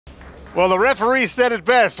Well, the referee said it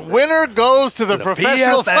best. Winner goes to the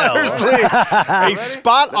Professional Fighters League. A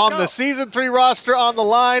spot on the Season 3 roster on the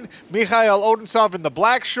line. Mikhail Odintsov in the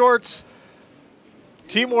black shorts.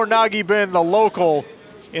 Timur Nagibin, the local,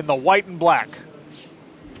 in the white and black.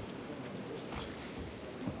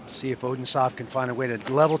 See if Odintsov can find a way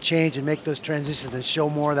to level change and make those transitions and show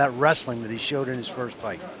more of that wrestling that he showed in his first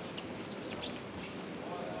fight.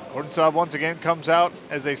 Odintsov once again comes out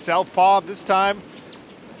as a southpaw. This time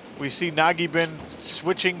we see Nagibin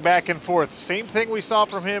switching back and forth. Same thing we saw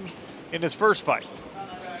from him in his first fight.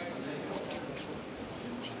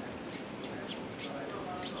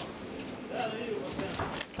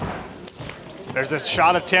 There's a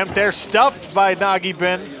shot attempt there, stuffed by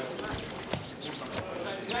Nagibin.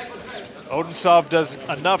 Odintsov does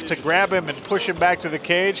enough to grab him and push him back to the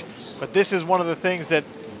cage, but this is one of the things that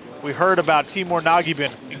we heard about Timur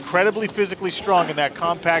Nagibin. Incredibly physically strong in that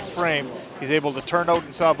compact frame. He's able to turn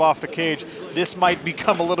Odintsov off the cage. This might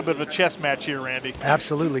become a little bit of a chess match here, Randy.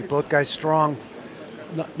 Absolutely, both guys strong.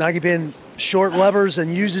 Nagibin short levers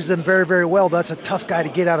and uses them very, very well. That's a tough guy to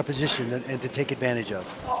get out of position and to take advantage of.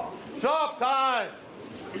 Stop time!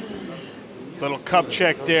 Little cup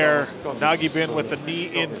check there. Nagibin with the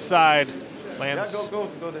knee inside. Lands. Go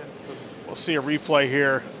there. We'll see a replay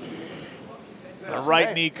here. The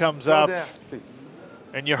right knee comes up,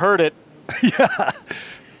 and you heard it. Yeah.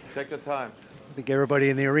 Take the time. I think everybody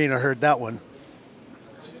in the arena heard that one.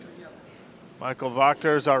 Michael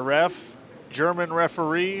Wachter is our ref, German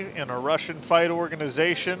referee in a Russian fight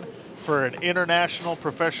organization for an International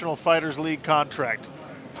Professional Fighters League contract.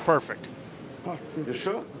 It's perfect. You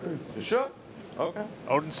sure? You sure? Okay.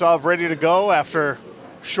 Odintsov ready to go after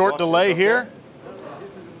short delay here.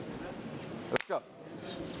 Let's go.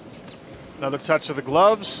 Another touch of the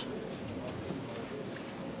gloves.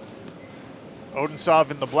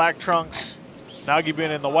 Odintsov in the black trunks.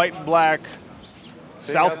 Nagibin in the white and black.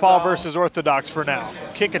 Southpaw versus orthodox for now.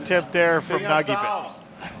 Kick attempt there from Nagibin.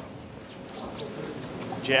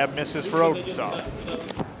 Jab misses for Odintsov.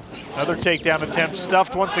 Another takedown attempt,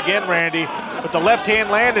 stuffed once again, Randy, but the left hand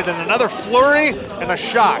landed, and another flurry and a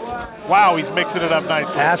shot. Wow, he's mixing it up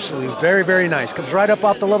nicely. Absolutely, very, very nice. Comes right up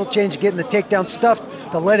off the level change, getting the takedown stuffed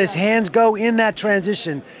to let his hands go in that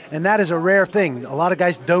transition, and that is a rare thing. A lot of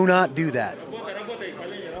guys do not do that.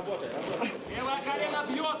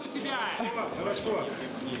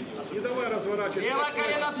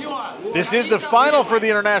 This is the final for the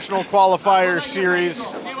International Qualifier Series.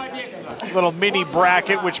 Little mini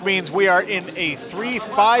bracket, which means we are in a 3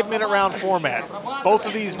 5-minute round format. Both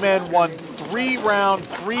of these men won 3-round,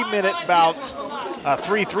 3-minute bouts,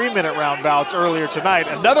 3 3-minute round bouts earlier tonight.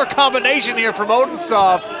 Another combination here from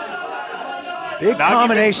Odintsov. Big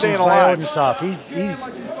combinations by Odintsov.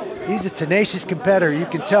 He's a tenacious competitor. You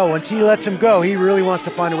can tell once he lets him go, he really wants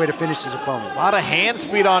to find a way to finish his opponent. A lot of hand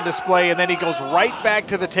speed on display, and then he goes right back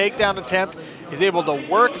to the takedown attempt. He's able to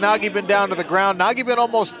work Nagibin down to the ground. Nagibin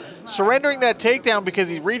almost surrendering that takedown because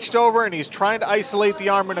he reached over and he's trying to isolate the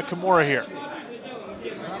arm in a Kimura here.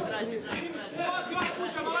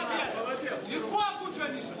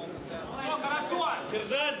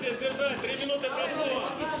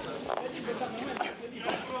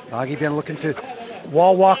 Nagibin looking to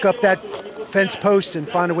wall walk up that fence post and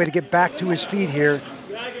find a way to get back to his feet here.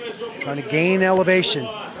 Trying to gain elevation,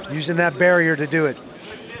 using that barrier to do it.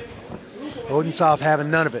 Odintsov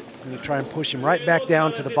having none of it. Going to try and push him right back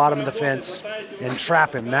down to the bottom of the fence and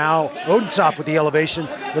trap him. Now Odintsov with the elevation,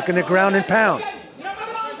 looking to ground and pound.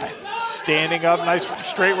 Standing up, nice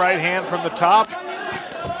straight right hand from the top.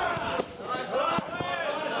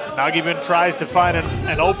 Nagibin tries to find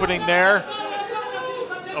an opening there.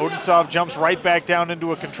 Odintsov jumps right back down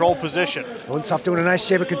into a control position. Odintsov doing a nice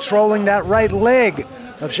job of controlling that right leg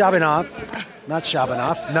of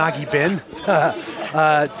Nagibin,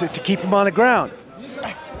 to keep him on the ground.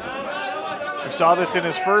 We saw this in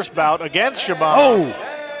his first bout against Shabanov. Oh!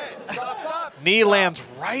 Knee lands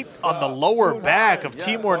right on the lower back of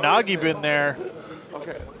Timur Nagibin there.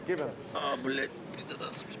 Okay, give him.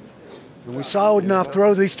 And we saw Odintsov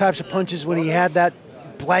throw these types of punches when he had that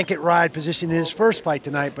blanket ride position in his first fight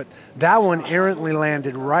tonight, but that one errantly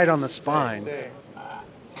landed right on the spine.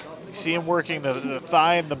 You see him working the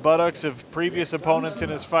thigh and the buttocks of previous opponents in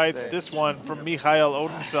his fights. This one from Mikhail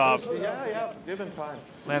Odintsov Give him time.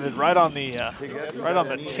 landed right on the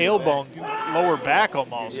tailbone, lower back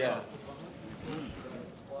almost. Yeah.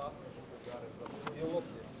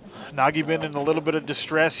 Nagibin in a little bit of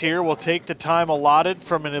distress here. Will take the time allotted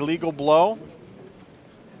from an illegal blow.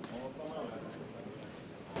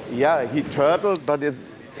 Yeah, he turtled, but it's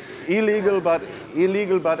illegal, but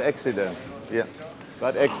accident. Yeah,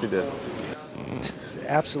 but accident.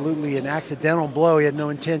 absolutely an accidental blow. He had no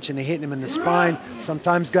intention of hitting him in the spine.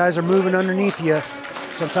 Sometimes guys are moving underneath you.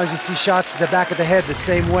 Sometimes you see shots to the back of the head the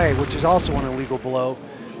same way, which is also an illegal blow.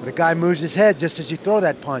 But a guy moves his head just as you throw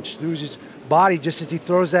that punch, moves his body just as he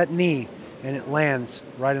throws that knee, and it lands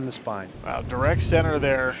right in the spine. Wow, direct center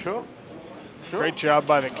there. Sure. Great job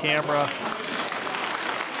by the camera.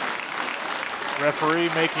 Referee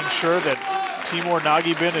making sure that Timur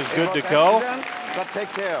Nagibin is good to go. But take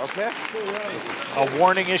care, okay? A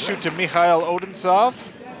warning issue to Mikhail Odintsov.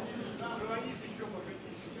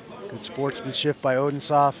 Good sportsmanship by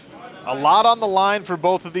Odintsov. A lot on the line for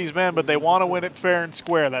both of these men, but they want to win it fair and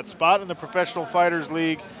square. That spot in the Professional Fighters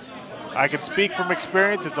League, I can speak from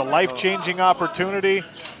experience, it's a life-changing opportunity.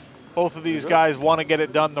 Both of these guys want to get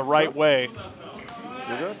it done the right way.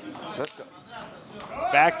 You good? Let's go.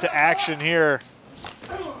 Back to action here.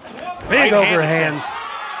 Big overhand.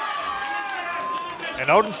 And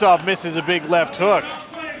Odintsov misses a big left hook.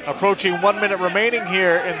 Approaching 1 minute remaining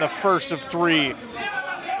here in the first of 3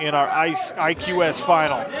 in our IQS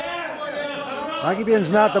final.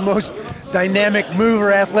 Nagibin's not the most dynamic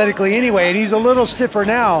mover athletically anyway, and he's a little stiffer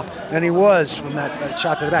now than he was from that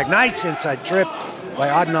shot to the back. Nice inside trip by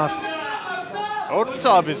Odinov.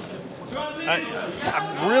 Odintsov is,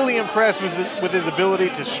 I'm really impressed with his ability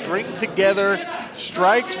to string together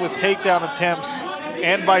strikes with takedown attempts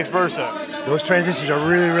and vice versa. Those transitions are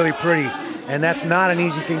really, really pretty, and that's not an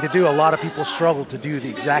easy thing to do. A lot of people struggle to do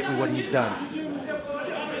exactly what he's done.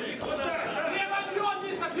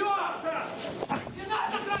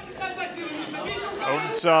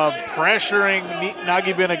 Odintsov pressuring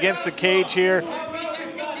Nagibin against the cage here.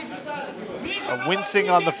 A wincing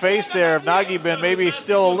on the face there of Nagibin, maybe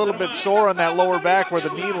still a little bit sore on that lower back where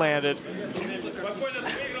the knee landed.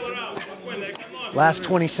 Last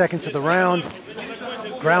 20 seconds of the round.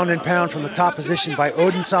 Ground and pound from the top position by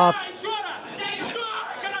Odintsov.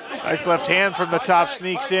 Nice left hand from the top,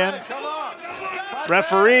 sneaks in.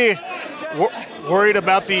 Referee worried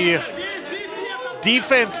about the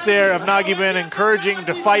defense there of Nagibin, encouraging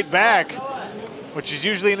to fight back, which is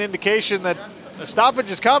usually an indication that a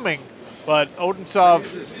stoppage is coming. But Odintsov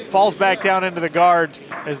falls back down into the guard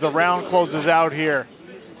as the round closes out here.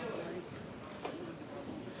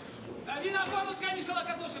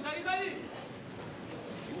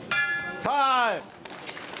 Time!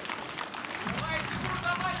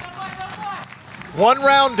 1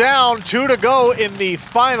 round down, 2 to go in the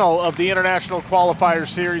final of the International Qualifier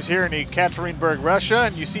Series here in Ekaterinburg, Russia.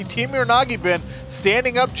 And you see Timur Nagibin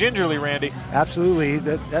standing up gingerly, Randy. Absolutely.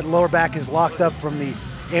 That lower back is locked up from the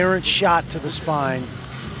errant shot to the spine.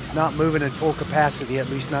 He's not moving at full capacity, at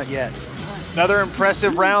least not yet. Another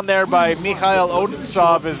impressive round there by Mikhail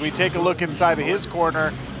Odintsov as we take a look inside of his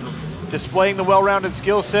corner, displaying the well-rounded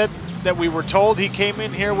skill set that we were told he came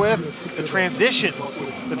in here with. The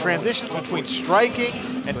transitions between striking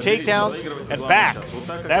and takedowns and back.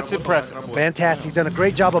 That's impressive. Fantastic. He's done a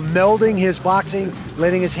great job of melding his boxing,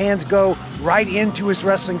 letting his hands go right into his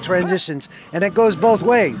wrestling transitions, and it goes both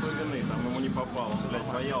ways.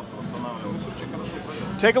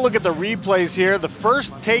 Take a look at the replays here. The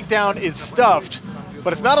first takedown is stuffed,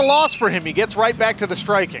 but it's not a loss for him. He gets right back to the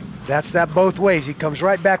striking. That's that both ways. He comes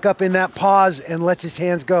right back up in that pause and lets his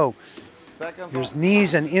hands go. Here's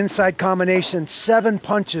knees and inside combination, 7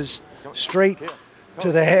 punches straight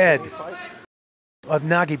to the head of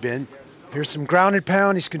Nagibin. Here's some grounded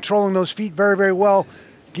pound. He's controlling those feet very, very well,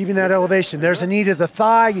 giving that elevation. There's a knee to the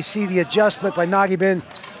thigh. You see the adjustment by Nagibin,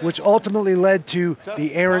 which ultimately led to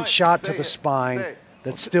the errant shot to the spine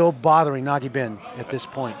that's still bothering Nagibin at this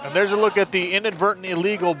point. And there's a look at the inadvertent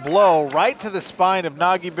illegal blow right to the spine of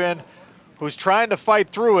Nagibin, who's trying to fight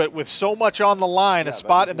through it with so much on the line, a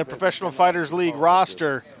spot in the Professional Fighters League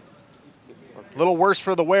roster. A little worse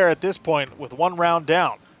for the wear at this point with 1 round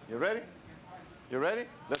down. You ready? You ready?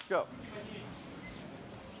 Let's go.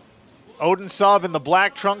 Odintsov in the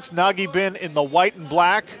black trunks, Nagibin in the white and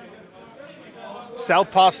black.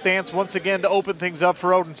 Southpaw stance once again to open things up for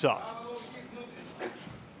Odintsov.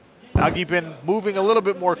 Nagibin moving a little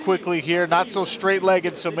bit more quickly here, not so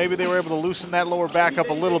straight-legged, so maybe they were able to loosen that lower back up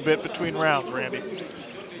a little bit between rounds, Randy.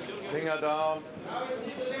 Finger down.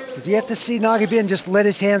 If you have to see Nagibin just let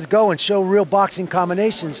his hands go and show real boxing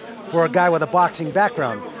combinations for a guy with a boxing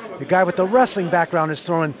background. The guy with the wrestling background is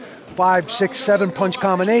throwing 5, 6, 7 punch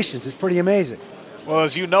combinations. It's pretty amazing. Well,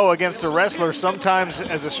 as you know, against a wrestler, sometimes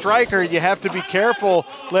as a striker, you have to be careful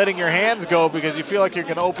letting your hands go because you feel like you're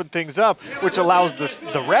going to open things up, which allows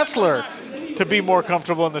the wrestler to be more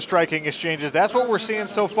comfortable in the striking exchanges. That's what we're seeing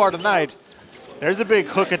so far tonight. There's a big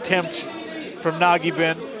hook attempt from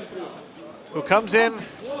Nagibin, who comes in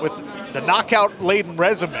with the knockout-laden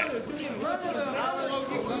resume.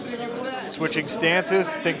 Switching stances,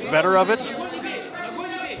 thinks better of it.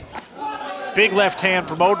 Big left hand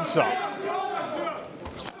from Odintsov.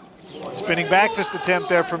 Spinning back fist attempt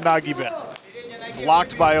there from Nagibin.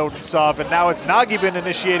 Blocked by Odintsov, and now it's Nagibin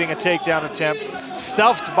initiating a takedown attempt,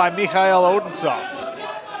 stuffed by Mikhail Odintsov.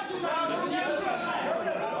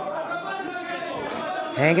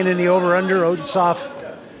 Hanging in the over-under, Odintsov.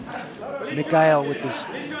 Mikhail with his,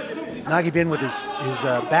 Nagibin with his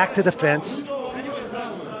back to the fence.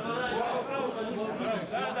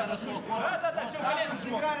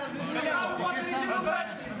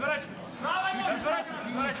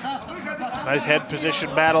 Nice head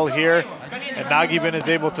position battle here, and Nagibin is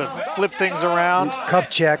able to flip things around. Cup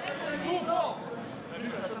check.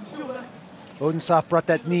 Odintsov brought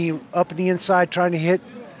that knee up in the inside, trying to hit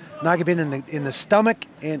Nagibin in the stomach,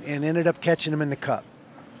 and ended up catching him in the cup.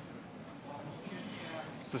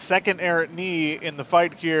 It's the second errant knee in the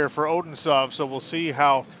fight here for Odintsov, so we'll see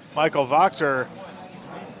how Michael Wachter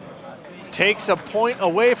takes a point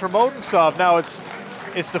away from Odintsov. Now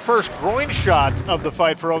it's the first groin shot of the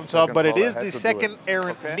fight for Odintsov, but it is the second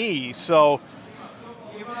errant knee, so.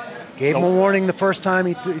 Gave him a warning the first time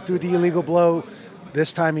he threw the illegal blow.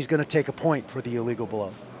 This time he's going to take a point for the illegal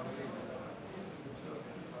blow.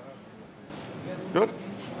 Good.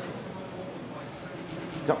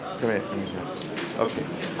 Come here. Okay.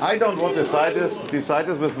 I don't want to decide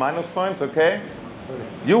this with minus points, okay?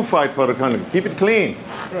 You fight for the contender. Keep it clean.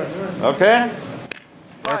 Okay?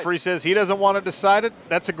 The referee says he doesn't want to decide it.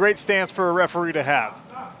 That's a great stance for a referee to have.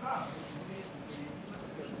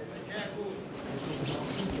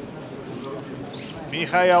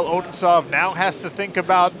 Mikhail Odintsov now has to think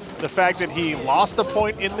about the fact that he lost a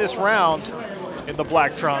point in this round in the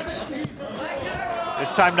black trunks.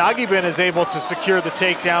 This time Nagibin is able to secure the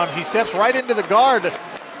takedown. He steps right into the guard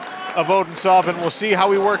of Odintsov, and we'll see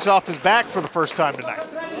how he works off his back for the first time tonight.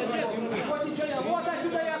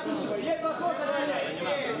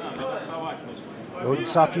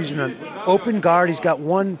 Odintsov using an open guard. He's got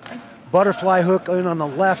one butterfly hook in on the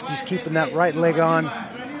left. He's keeping that right leg on.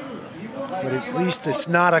 But at least it's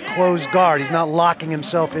not a closed guard. He's not locking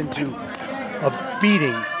himself into a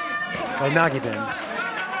beating by Nagibin.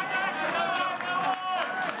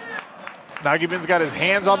 Nagibin's got his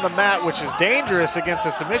hands on the mat, which is dangerous against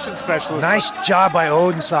a submission specialist. Nice job by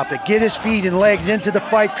Odintsov to get his feet and legs into the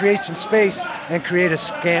fight, create some space, and create a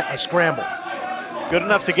scramble. Good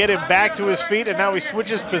enough to get him back to his feet, and now he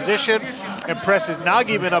switches position and presses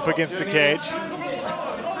Nagibin up against the cage.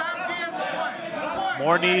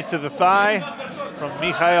 More knees to the thigh from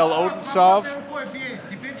Mikhail Odintsov.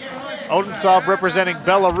 Odintsov representing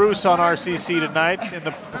Belarus on RCC tonight in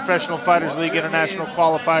the Professional Fighters League International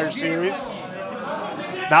Qualifier Series.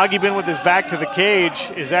 Nagibin with his back to the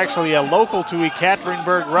cage is actually a local to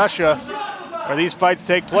Ekaterinburg, Russia, where these fights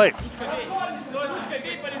take place.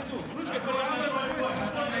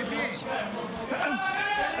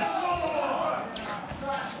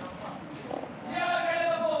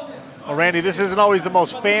 Well, Randy, this isn't always the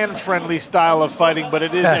most fan-friendly style of fighting, but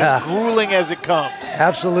it is as grueling as it comes.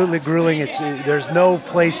 Absolutely grueling. There's no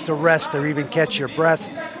place to rest or even catch your breath.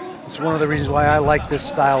 It's one of the reasons why I like this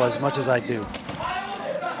style as much as I do.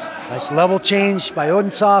 Nice level change by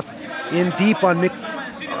Odintsov, in deep on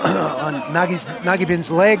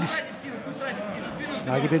Nagibin's legs.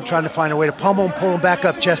 Nagibin trying to find a way to pummel and pull him back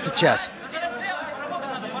up chest to chest.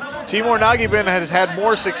 Timur Nagibin has had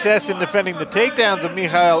more success in defending the takedowns of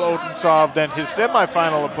Mikhail Odintsov than his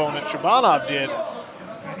semifinal opponent Shabanov did.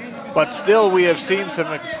 But still, we have seen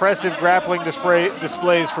some impressive grappling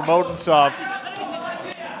displays from Odintsov.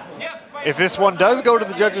 If this one does go to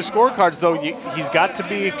the judges' scorecards, though, he's got to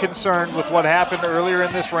be concerned with what happened earlier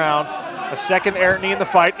in this round. A second errant knee in the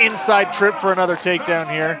fight, inside trip for another takedown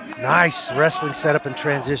here. Nice wrestling setup and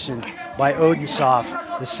transition by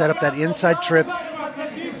Odintsov to set up that inside trip.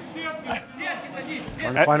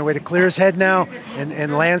 Trying to find a way to clear his head now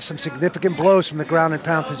and land some significant blows from the ground and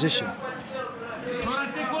pound position.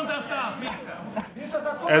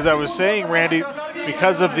 As I was saying, Randy,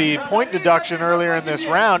 because of the point deduction earlier in this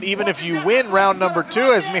round, even if you win round number 2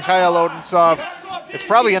 as Mikhail Odintsov, it's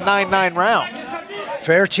probably a 9-9 round.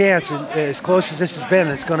 Fair chance, and as close as this has been,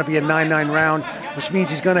 it's going to be a 9-9 round, which means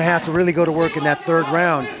he's going to have to really go to work in that third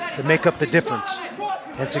round to make up the difference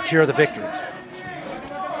and secure the victory.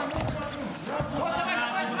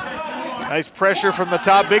 Nice pressure from the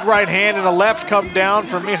top. Big right hand and a left come down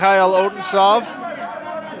for Mikhail Odintsov.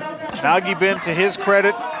 Nagibin, to his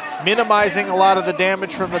credit, minimizing a lot of the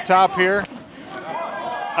damage from the top here.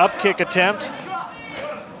 Up kick attempt.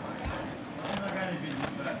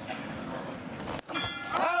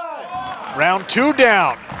 Round 2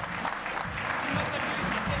 down.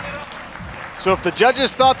 So if the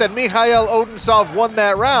judges thought that Mikhail Odintsov won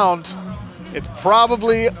that round, it's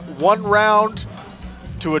probably 1 round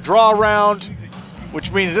to a draw round,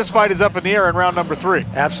 which means this fight is up in the air in round number 3.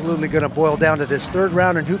 Absolutely going to boil down to this 3rd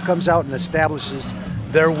round and who comes out and establishes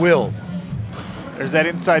their will. There's that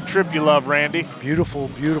inside trip you love, Randy. Beautiful,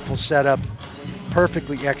 beautiful setup,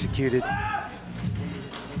 perfectly executed.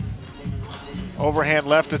 Overhand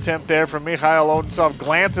left attempt there from Mikhail Odintsov.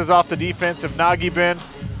 Glances off the defense of Nagibin,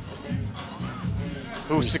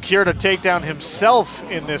 who secured a takedown himself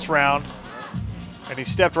in this round. And he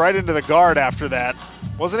stepped right into the guard after that.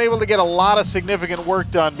 Wasn't able to get a lot of significant work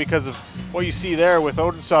done because of what you see there with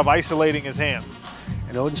Odintsov isolating his hands.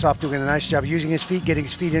 And Odintsov doing a nice job using his feet, getting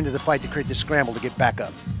his feet into the fight to create the scramble to get back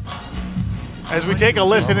up. As we take a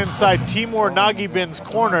listen inside Timur Nagibin's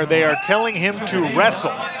corner, they are telling him to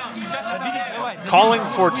wrestle. Calling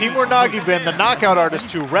for Timur Nagibin, the knockout artist,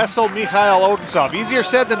 to wrestle Mikhail Odintsov. Easier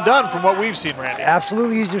said than done from what we've seen, Randy.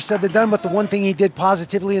 Absolutely easier said than done, but the one thing he did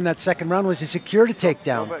positively in that 2nd round was he secured a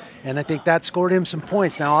takedown, and I think that scored him some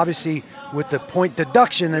points. Now, obviously, with the point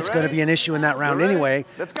deduction, that's going to be an issue in that round anyway,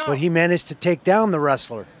 but he managed to take down the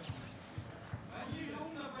wrestler.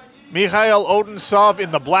 Mikhail Odintsov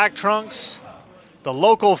in the black trunks, the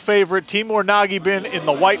local favorite, Timur Nagibin in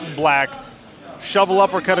the white and black. Shovel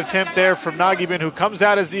uppercut attempt there from Nagibin, who comes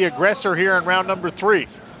out as the aggressor here in round number 3.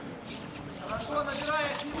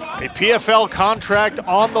 A PFL contract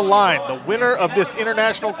on the line. The winner of this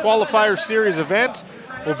International Qualifier Series event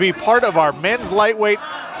will be part of our men's lightweight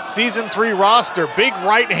Season 3 roster. Big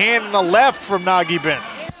right hand and a left from Nagibin.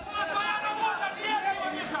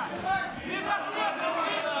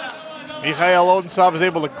 Mikhail Odintsov is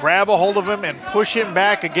able to grab a hold of him and push him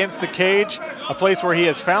back against the cage, a place where he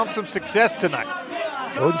has found some success tonight.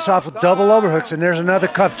 Odintsov with double overhooks, and there's another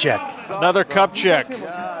cup check. Another cup check.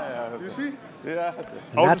 You see? Yeah.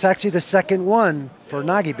 And that's actually the 2nd one for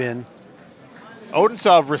Nagibin.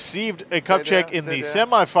 Odintsov received a cup check in the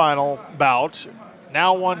semifinal bout,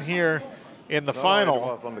 now one here in the final. It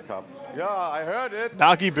was on the cup. Yeah, I heard it.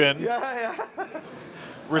 Nagibin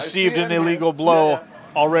received an illegal blow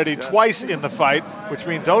already twice in the fight, which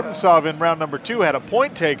means Odintsov in round number 2 had a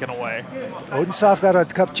point taken away. Odintsov got a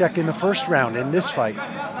cup check in the 1st round in this fight.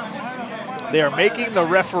 They are making the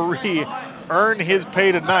referee earn his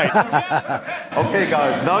pay tonight. Okay,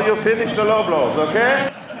 guys, now you finish the low blows,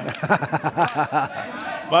 okay?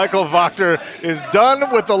 Michael Wachter is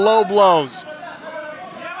done with the low blows.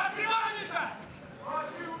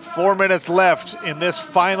 4 minutes left in this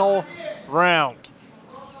final round.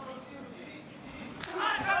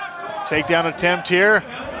 Takedown attempt here.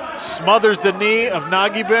 Smothers the knee of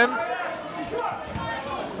Nagibin.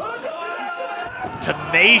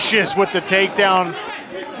 Tenacious with the takedown.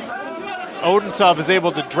 Odintsov is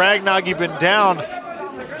able to drag Nagibin down.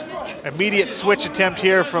 Immediate switch attempt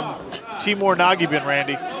here from Timur Nagibin,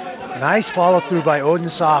 Randy. Nice follow through by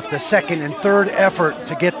Odintsov, the 2nd and 3rd effort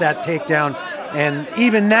to get that takedown. And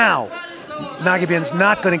even now, Nagibin's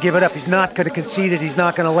not going to give it up. He's not going to concede it. He's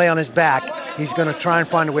not going to lay on his back. He's going to try and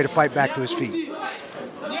find a way to fight back to his feet.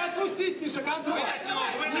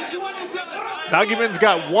 Nagibin's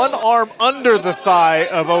got one arm under the thigh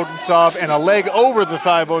of Odintsov and a leg over the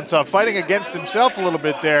thigh of Odintsov, fighting against himself a little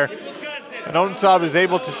bit there. And Odintsov is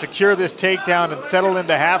able to secure this takedown and settle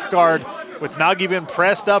into half guard with Nagibin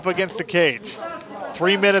pressed up against the cage.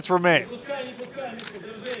 3 minutes remain.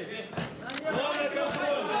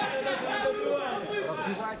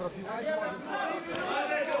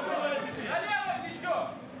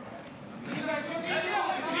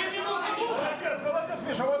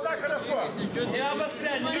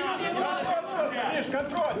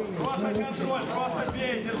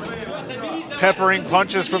 Peppering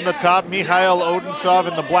punches from the top, Mikhail Odintsov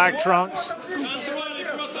in the black trunks.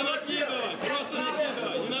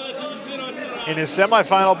 In his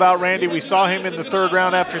semifinal bout, Randy, we saw him in the 3rd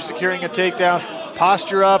round after securing a takedown,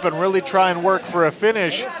 posture up and really try and work for a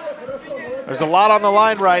finish. There's a lot on the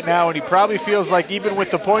line right now, and he probably feels like even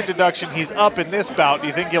with the point deduction, he's up in this bout. Do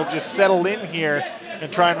you think he'll just settle in here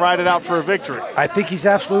and try and ride it out for a victory? I think he's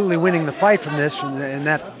absolutely winning the fight from this, and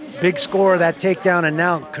that big score, that takedown, and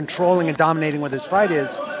now controlling and dominating what his fight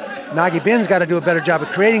is. Nagibin's got to do a better job of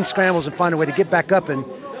creating scrambles and find a way to get back up and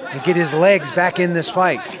get his legs back in this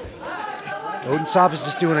fight. Odintsov is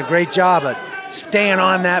just doing a great job at staying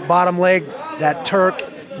on that bottom leg, that Turk,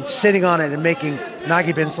 and sitting on it and making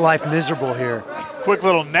Nagibin's life miserable here. Quick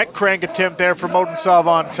little neck crank attempt there from Odintsov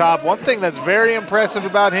on top. One thing that's very impressive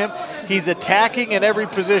about him, he's attacking in every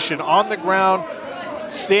position, on the ground,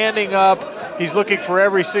 standing up. He's looking for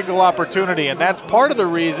every single opportunity, and that's part of the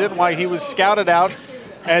reason why he was scouted out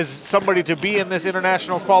as somebody to be in this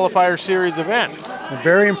International Qualifier Series event. I'm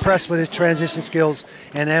very impressed with his transition skills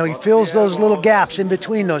and how he fills those little gaps in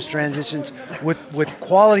between those transitions with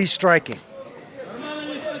quality striking.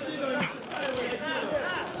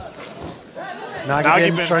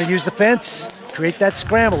 Nagibin trying to use the fence, create that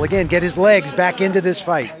scramble. Again, get his legs back into this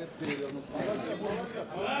fight.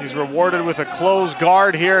 He's rewarded with a closed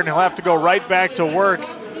guard here, and he'll have to go right back to work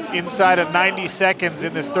inside of 90 seconds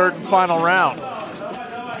in this third and final round.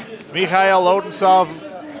 Mikhail Odintsov,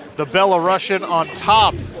 the Belarusian, on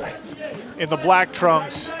top in the black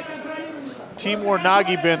trunks. Timur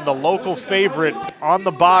Nagibin, the local favorite, on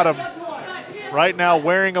the bottom, right now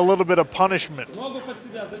wearing a little bit of punishment.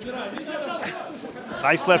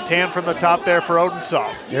 Nice left hand from the top there for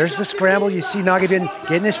Odintsov. There's the scramble. You see Nagibin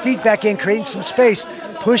getting his feet back in, creating some space,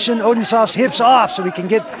 pushing Odintsov's hips off so he can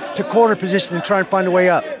get to corner position and try and find a way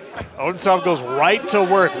up. Odintsov goes right to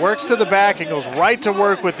work, works to the back and goes right to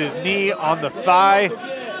work with his knee on the thigh.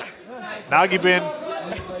 Nagibin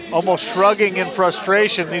almost shrugging in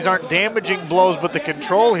frustration. These aren't damaging blows, but the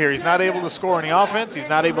control here. He's not able to score any offense. He's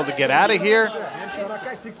not able to get out of here.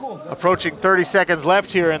 Approaching 30 seconds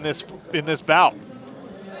left here in this bout.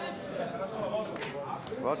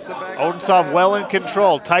 Odintsov well in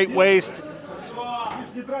control, tight waist.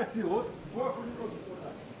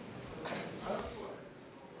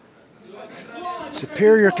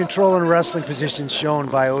 Superior control and wrestling positions shown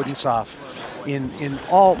by Odintsov in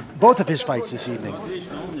both of his fights this evening.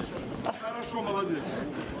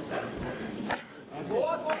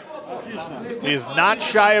 He is not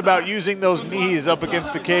shy about using those knees up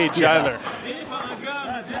against the cage either.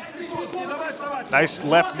 Nice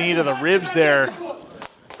left knee to the ribs there,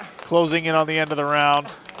 closing in on the end of the round.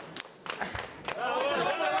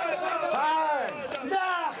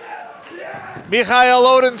 Mikhail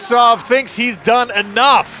Odintsov thinks he's done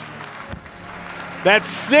enough. That's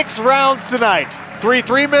 6 rounds tonight. 3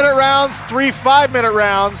 3-minute rounds, 3 5-minute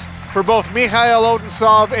rounds for both Mikhail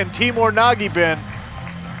Odintsov and Timur Nagibin.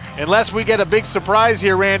 Unless we get a big surprise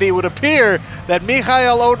here, Randy, it would appear that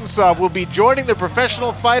Mikhail Odintsov will be joining the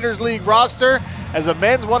Professional Fighters League roster as a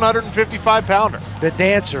men's 155-pounder. The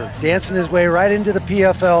dancer, dancing his way right into the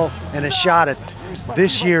PFL and a shot at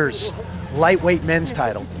this year's lightweight men's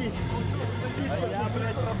title.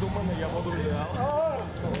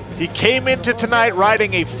 He came into tonight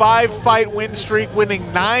riding a 5-fight win streak,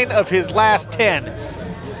 winning 9 of his last 10.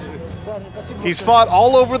 He's fought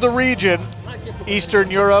all over the region,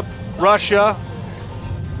 Eastern Europe, Russia,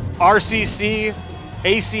 RCC,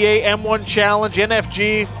 ACA M1 Challenge,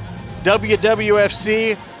 NFG,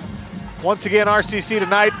 WWFC. Once again, RCC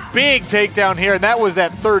tonight, big takedown here, and that was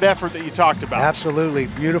that third effort that you talked about. Absolutely,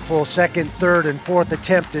 beautiful second, third, and fourth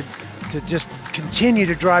attempt to just continue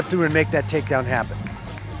to drive through and make that takedown happen.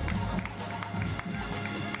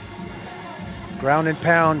 Ground and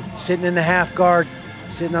pound, sitting in the half guard,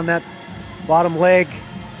 sitting on that bottom leg,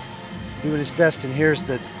 doing his best, and here's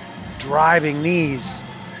the driving knees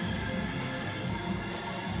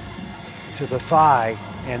to the thigh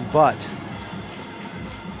and butt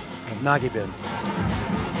of Nagibin.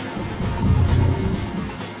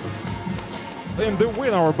 And the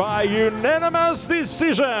winner by unanimous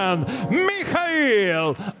decision,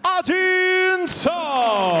 Mikhail Odintsov.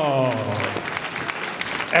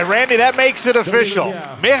 And Randy, that makes it official.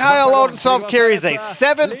 Mikhail Odintsov carries a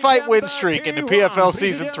 7-fight win streak into PFL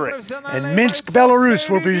Season 3. And Minsk, Belarus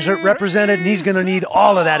will be represented, and he's going to need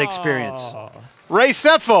all of that experience. Ray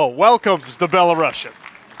Sefo welcomes the Belarusian.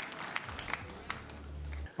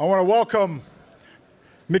 I want to welcome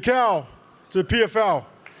Mikhail to the PFL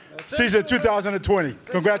Season 2020.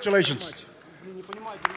 Congratulations.